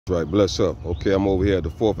Right, bless up. Okay, I'm over here at the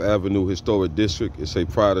 4th Avenue Historic District. It say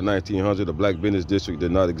prior to 1900, the black business district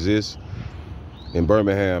did not exist in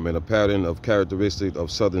Birmingham, and a pattern of characteristic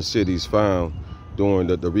of southern cities found during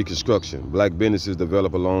the Reconstruction. Black businesses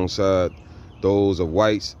developed alongside those of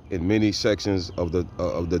whites in many sections of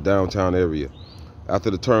the downtown area. After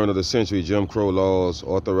the turn of the century, Jim Crow laws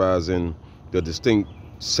authorizing the distinct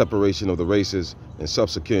separation of the races and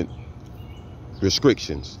subsequent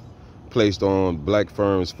restrictions placed on black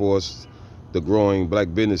firms forced the growing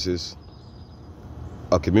black businesses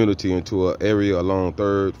a community into an area along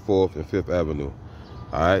 3rd, 4th, and 5th Avenue.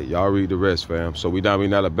 All right, y'all read the rest, fam. So we down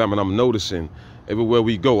in Alabama, and I'm noticing everywhere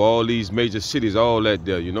we go, all these major cities, all that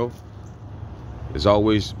there, you know.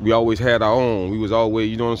 We always had our own. We was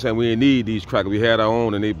always, you know what I'm saying, we didn't need these crackers. We had our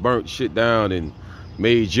own, and they burnt shit down and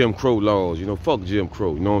made Jim Crow laws, you know. Fuck Jim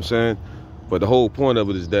Crow, you know what I'm saying? But the whole point of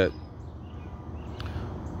it is that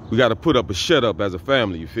we got to put up a shut up as a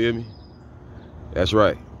family, you feel me? That's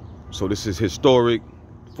right. So this is historic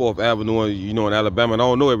 4th Avenue, you know, in Alabama, and I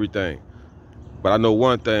don't know everything. But I know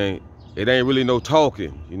one thing, it ain't really no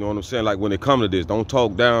talking, you know what I'm saying? Like when it come to this, don't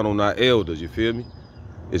talk down on our elders, you feel me?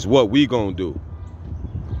 It's what we gonna do.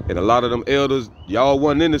 And a lot of them elders, y'all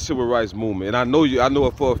wasn't in the civil rights movement. And I know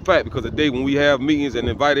it for a fact, because the day when we have meetings and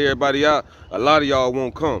invite everybody out, a lot of y'all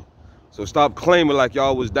won't come. So stop claiming like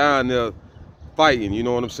y'all was down there fighting, you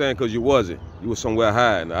know what I'm saying? Because you wasn't. You was somewhere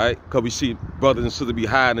hiding, all right? Because we see brothers and sisters be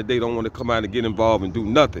hiding and they don't want to come out and get involved and do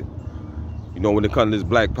nothing. You know, when it comes to this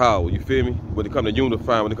black power, you feel me? When it comes to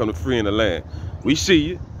unifying, when it comes to freeing the land. We see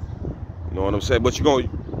you. You know what I'm saying? But you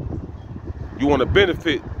want to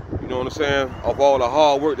benefit, you know what I'm saying, of all the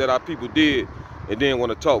hard work that our people did, and then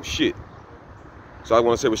want to talk shit. So I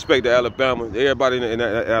want to say respect to Alabama. Everybody in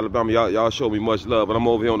Alabama, y'all show me much love. But I'm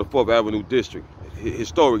over here on the 4th Avenue District,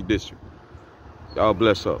 historic district. Y'all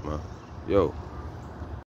bless up, man. Yo.